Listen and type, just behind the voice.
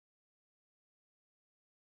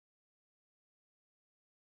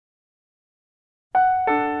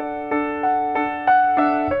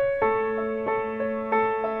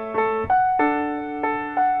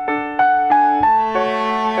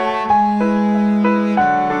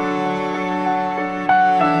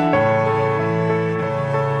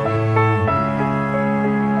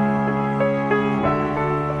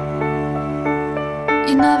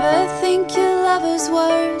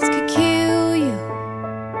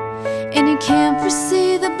and you can't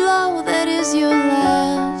foresee the blow that is your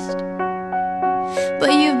last.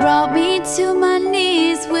 But you brought me to my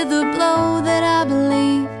knees with a blow that I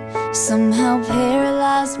believe somehow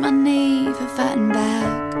paralyzed my need for fighting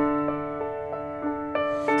back.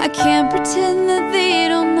 I can't pretend that they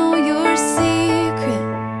don't know your secret,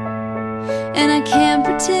 and I can't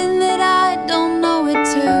pretend that I don't know it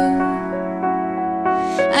too.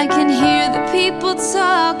 I can hear the people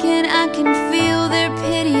talking, I can feel their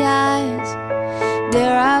pity eyes.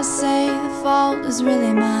 Dare I say the fault is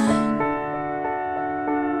really mine?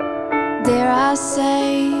 Dare I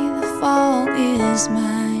say the fault is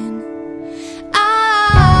mine? I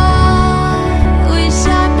wish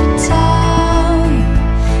I could tell you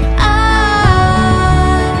I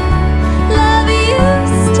love you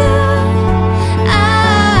still. I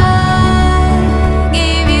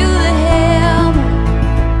gave you the hammer,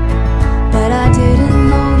 but I didn't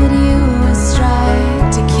know that you would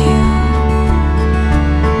strike to kill.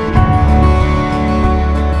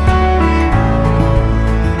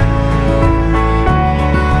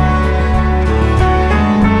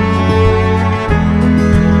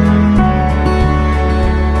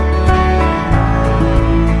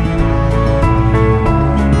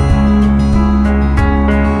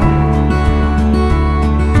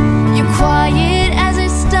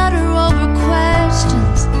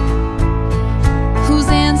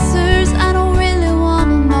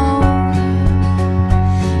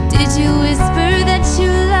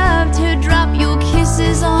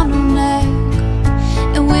 On her neck,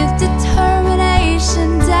 and with determination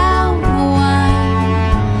down the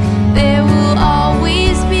line, there will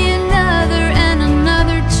always be another and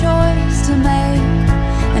another choice to make,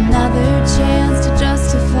 another chance to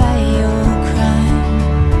justify your crime,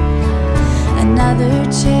 another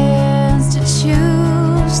chance to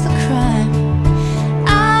choose the crime.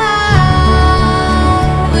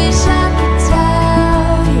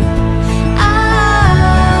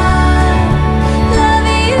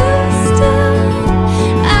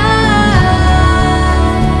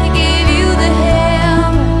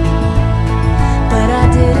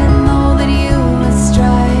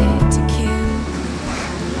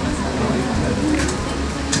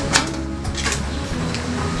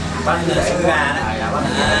 Bánh để sữa gà đó.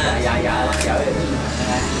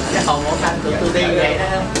 Dạ không có khăn tôi đi vậy đó.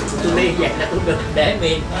 Tôi đi vậy là tôi được để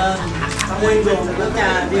miền. Nguyên vùng của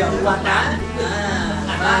nhà điều quan đá.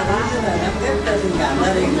 Ba thứ là gắn kết tình cảm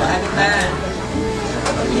gia đình của hai chúng ta.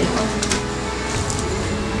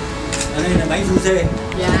 Đây là bánh su xê.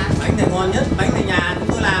 Dạ. Bánh này ngon nhất, bánh này nhà chúng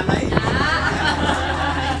tôi làm đấy. Dạ.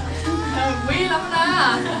 Quý lắm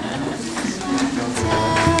đó.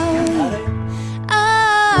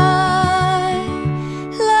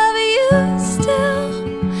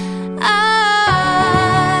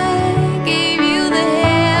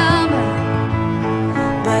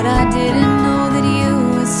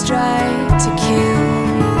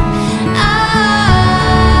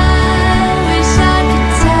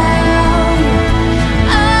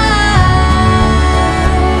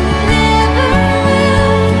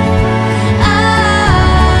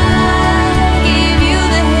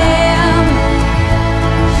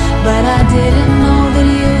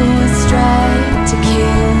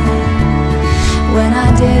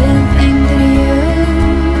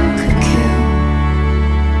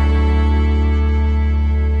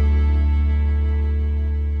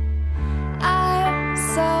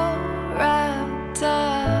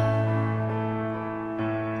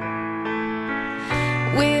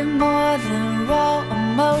 We're more than raw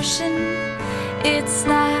emotion. It's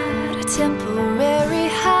not a temporary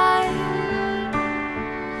high.